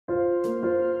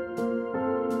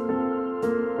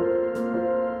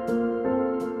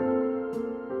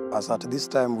As at this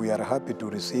time, we are happy to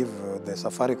receive the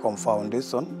Safaricom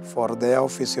Foundation for their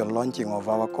official launching of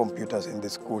our computers in the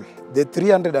school. The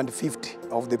 350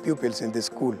 of the pupils in the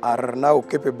school are now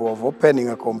capable of opening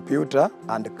a computer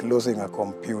and closing a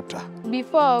computer.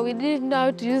 Before, we didn't know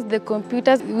how to use the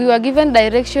computers. We were given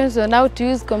directions on how to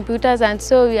use computers, and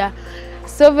so we are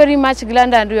so very much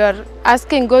glad, and we are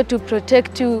asking God to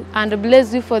protect you and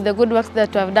bless you for the good works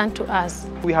that you have done to us.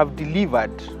 We have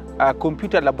delivered a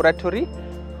computer laboratory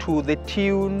to the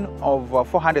tune of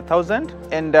 400,000,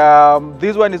 and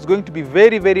this one is going to be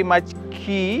very, very much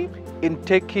key in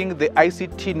taking the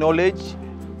ICT knowledge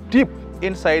deep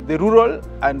inside the rural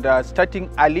and starting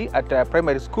early at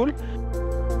primary school.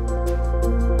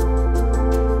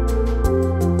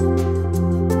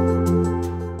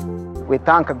 We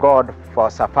thank God for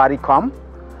Safaricom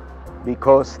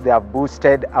because they have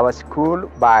boosted our school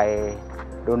by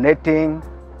donating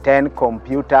 10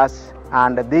 computers,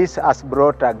 and this has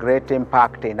brought a great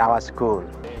impact in our school.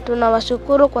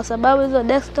 Tunawashukuru kwa sababu hizo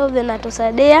desktop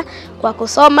zinatusaidia kwa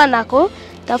kusoma na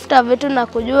kutafuta vitu na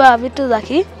kujua vitu za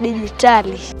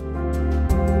kidijitali.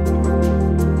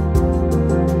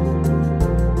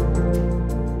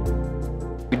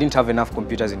 We didn't have enough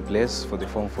computers in place for the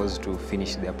Form 4s to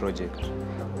finish their project.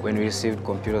 When we received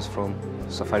computers from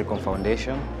Safaricom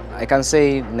Foundation, I can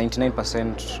say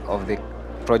 99% of the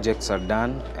projects are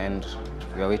done and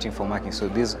we are waiting for marking. So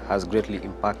this has greatly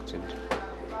impacted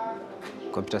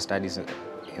computer studies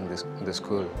in the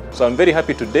school. So I'm very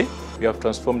happy today. We have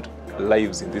transformed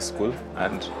lives in this school,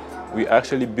 and we are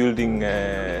actually building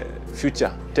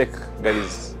future tech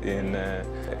guys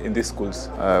in these schools.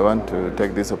 I want to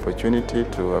take this opportunity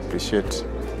to appreciate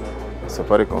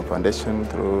Safaricom Foundation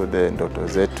through the Dr.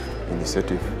 Z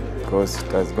initiative, because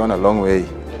it has gone a long way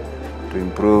to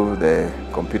improve the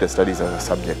computer studies as a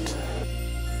subject.